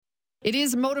It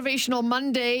is Motivational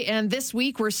Monday, and this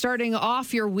week we're starting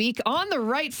off your week on the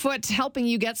right foot, helping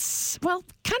you get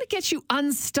you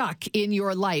unstuck in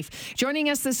your life. Joining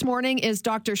us this morning is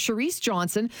Dr. Charryse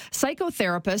Johnson,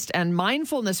 psychotherapist and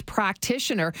mindfulness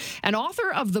practitioner, and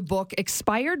author of the book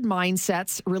Expired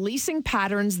Mindsets, Releasing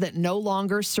Patterns That No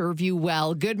Longer Serve You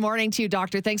Well. Good morning to you,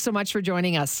 Doctor. Thanks so much for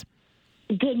joining us.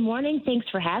 Good morning. Thanks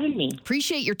for having me.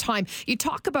 Appreciate your time. You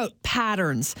talk about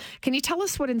patterns. Can you tell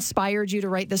us what inspired you to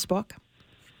write this book?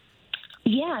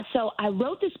 Yeah, so I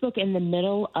wrote this book in the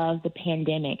middle of the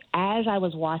pandemic as I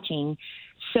was watching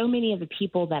so many of the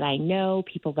people that I know,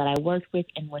 people that I worked with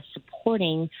and was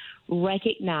supporting,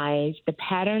 recognize the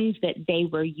patterns that they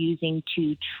were using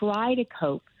to try to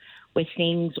cope with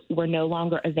things were no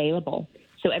longer available.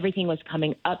 So everything was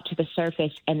coming up to the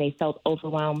surface and they felt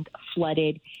overwhelmed,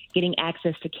 flooded. Getting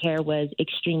access to care was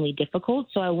extremely difficult.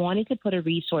 So I wanted to put a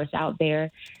resource out there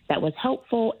that was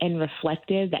helpful and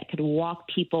reflective, that could walk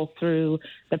people through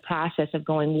the process of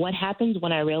going, what happens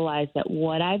when I realize that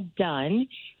what I've done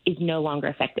is no longer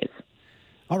effective?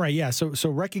 All right, yeah. So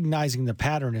recognizing the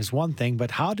pattern is one thing,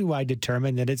 but how do I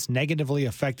determine that it's negatively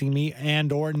affecting me and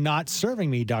or not serving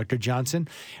me, Dr. Johnson?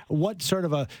 What sort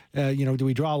of do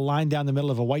we draw a line down the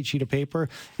middle of a white sheet of paper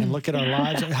and look at our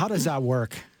lives? How does that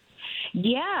work?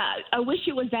 Yeah, I wish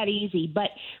it was that easy.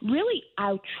 But really,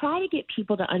 I try to get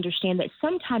people to understand that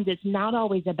sometimes it's not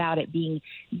always about it being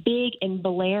big and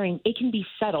blaring. It can be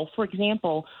subtle. For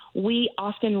example, we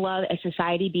often love a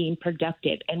society being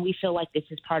productive, and we feel like this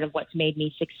is part of what's made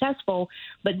me successful.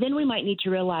 But then we might need to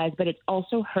realize, but it's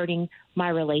also hurting my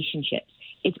relationships.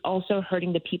 It's also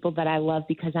hurting the people that I love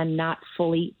because I'm not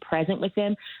fully present with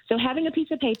them. So having a piece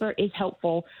of paper is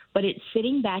helpful, but it's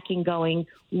sitting back and going,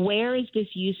 where is this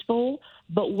useful,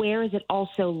 but where is it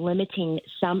also limiting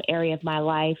some area of my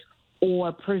life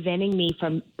or preventing me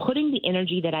from putting the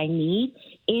energy that I need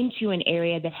into an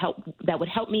area that would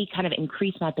help me kind of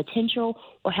increase my potential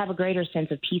or have a greater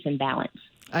sense of peace and balance.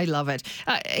 I love it.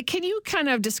 Can you kind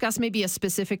of discuss maybe a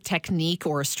specific technique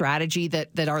or a strategy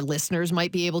that our listeners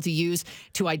might be able to use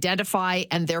to identify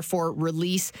and therefore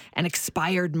release an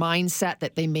expired mindset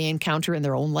that they may encounter in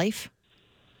their own life?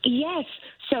 Yes.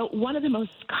 So one of the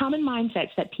most common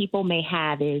mindsets that people may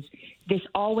have is, this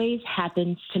always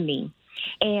happens to me.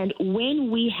 And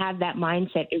when we have that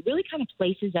mindset, it really kind of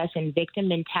places us in victim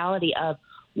mentality of,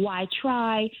 why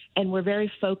try? And we're very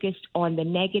focused on the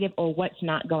negative or what's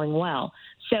not going well.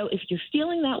 So if you're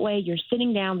feeling that way, you're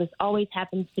sitting down, this always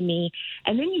happens to me,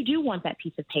 and then you do want that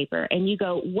piece of paper and you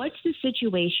go, what's the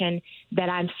situation that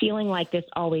I'm feeling like this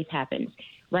always happens?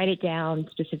 Write it down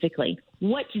specifically.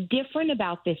 What's different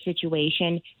about this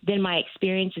situation than my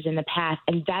experiences in the past?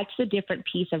 And that's the different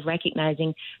piece of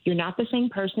recognizing you're not the same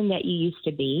person that you used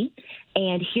to be.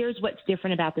 And here's what's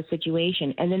different about the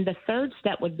situation. And then the third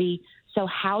step would be, so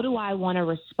how do I want to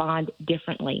respond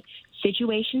differently?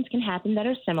 Situations can happen that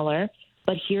are similar,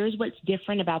 but here's what's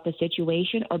different about the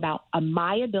situation or about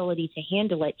my ability to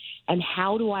handle it, and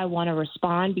how do I want to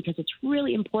respond? Because it's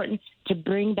really important to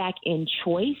bring back in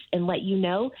choice and let you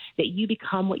know that you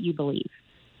become what you believe.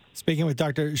 Speaking with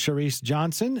Dr. Charryse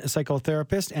Johnson, a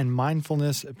psychotherapist and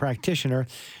mindfulness practitioner.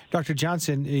 Dr.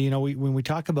 Johnson, when we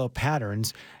talk about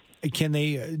patterns, can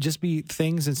they just be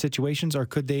things and situations, or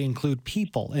could they include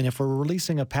people? And if we're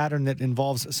releasing a pattern that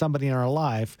involves somebody in our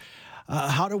life,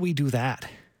 how do we do that?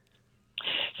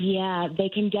 Yeah, they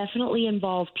can definitely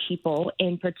involve people.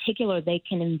 In particular, they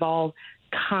can involve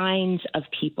kinds of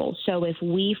people. So if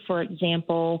we, for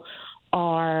example,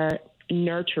 are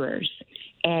nurturers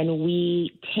and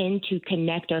we tend to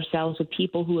connect ourselves with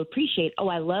people who appreciate,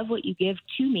 I love what you give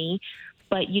to me,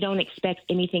 but you don't expect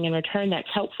anything in return that's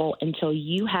helpful until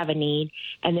you have a need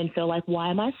and then feel like, why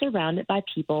am I surrounded by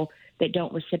people that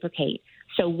don't reciprocate?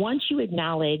 So once you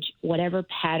acknowledge whatever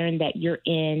pattern that you're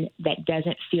in that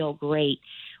doesn't feel great,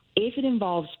 if it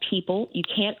involves people, you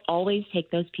can't always take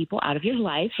those people out of your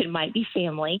life. It might be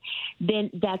family. Then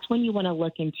that's when you want to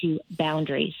look into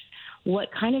boundaries. What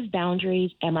kind of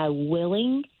boundaries am I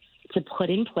willing to put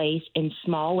in place in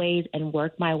small ways and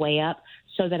work my way up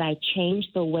so that I change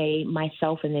the way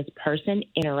myself and this person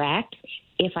interact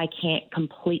if I can't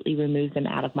completely remove them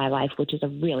out of my life, which is a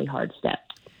really hard step.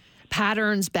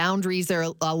 Patterns, boundaries, there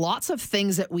are lots of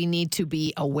things that we need to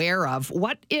be aware of.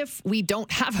 What if we don't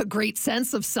have a great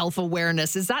sense of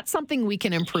self-awareness? Is that something we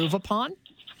can improve upon?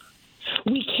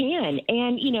 We can.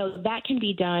 And, that can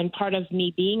be done. Part of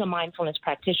me being a mindfulness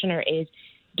practitioner is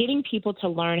getting people to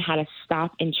learn how to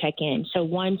stop and check in. So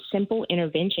one simple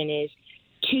intervention is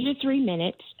 2 to 3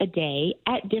 minutes a day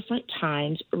at different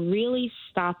times, really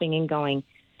stopping and going,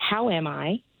 how am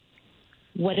I?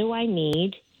 What do I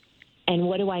need? And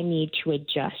what do I need to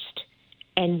adjust?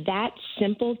 And that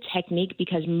simple technique,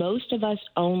 because most of us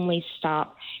only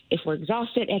stop if we're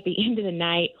exhausted at the end of the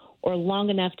night or long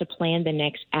enough to plan the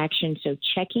next action. So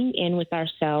checking in with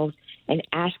ourselves and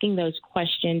asking those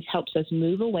questions helps us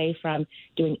move away from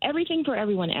doing everything for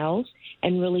everyone else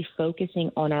and really focusing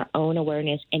on our own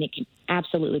awareness, and it can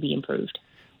absolutely be improved.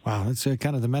 Wow, it's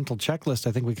kind of the mental checklist.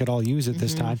 I think we could all use at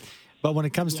this time. But when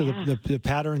it comes to the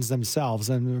patterns themselves,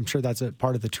 and I'm sure that's a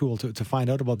part of the tool to find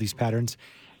out about these patterns,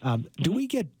 do we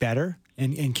get better?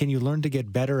 And can you learn to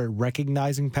get better at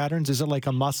recognizing patterns? Is it like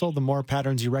a muscle? The more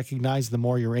patterns you recognize, the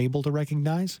more you're able to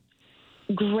recognize?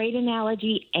 Great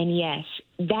analogy. And yes,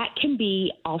 that can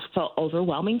be also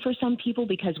overwhelming for some people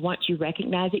because once you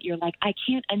recognize it, you're like, I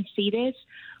can't unsee this.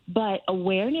 But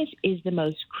awareness is the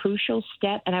most crucial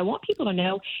step. And I want people to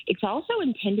know it's also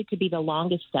intended to be the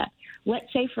longest step.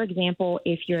 Let's say, for example,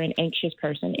 if you're an anxious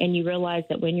person and you realize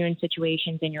that when you're in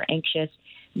situations and you're anxious,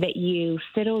 that you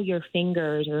fiddle your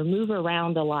fingers or move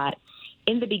around a lot.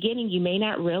 In the beginning, you may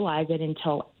not realize it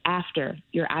until after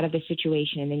you're out of the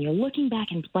situation. And then you're looking back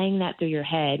and playing that through your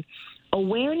head.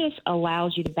 Awareness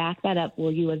allows you to back that up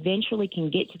where you eventually can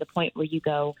get to the point where you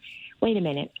go, wait a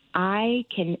minute, I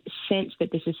can sense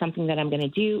that this is something that I'm going to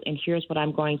do, and here's what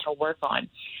I'm going to work on.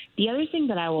 The other thing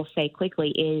that I will say quickly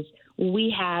is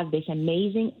we have this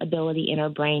amazing ability in our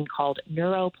brain called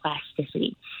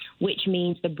neuroplasticity, which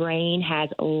means the brain has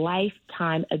a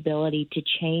lifetime ability to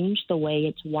change the way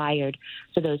it's wired.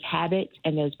 So those habits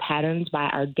and those patterns by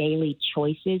our daily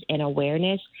choices and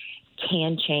awareness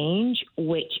can change,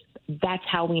 which that's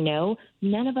how we know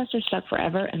none of us are stuck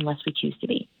forever unless we choose to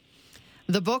be.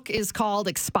 The book is called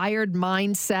Expired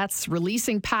Mindsets,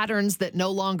 Releasing Patterns That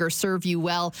No Longer Serve You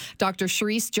Well. Dr.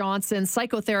 Charryse Johnson,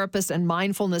 psychotherapist and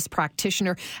mindfulness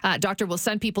practitioner. Doctor, will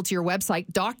send people to your website,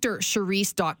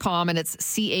 drcharryse.com, and it's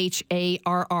Charryse.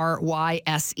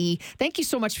 Thank you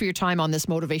so much for your time on this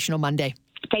Motivational Monday.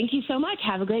 Thank you so much.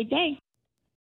 Have a great day.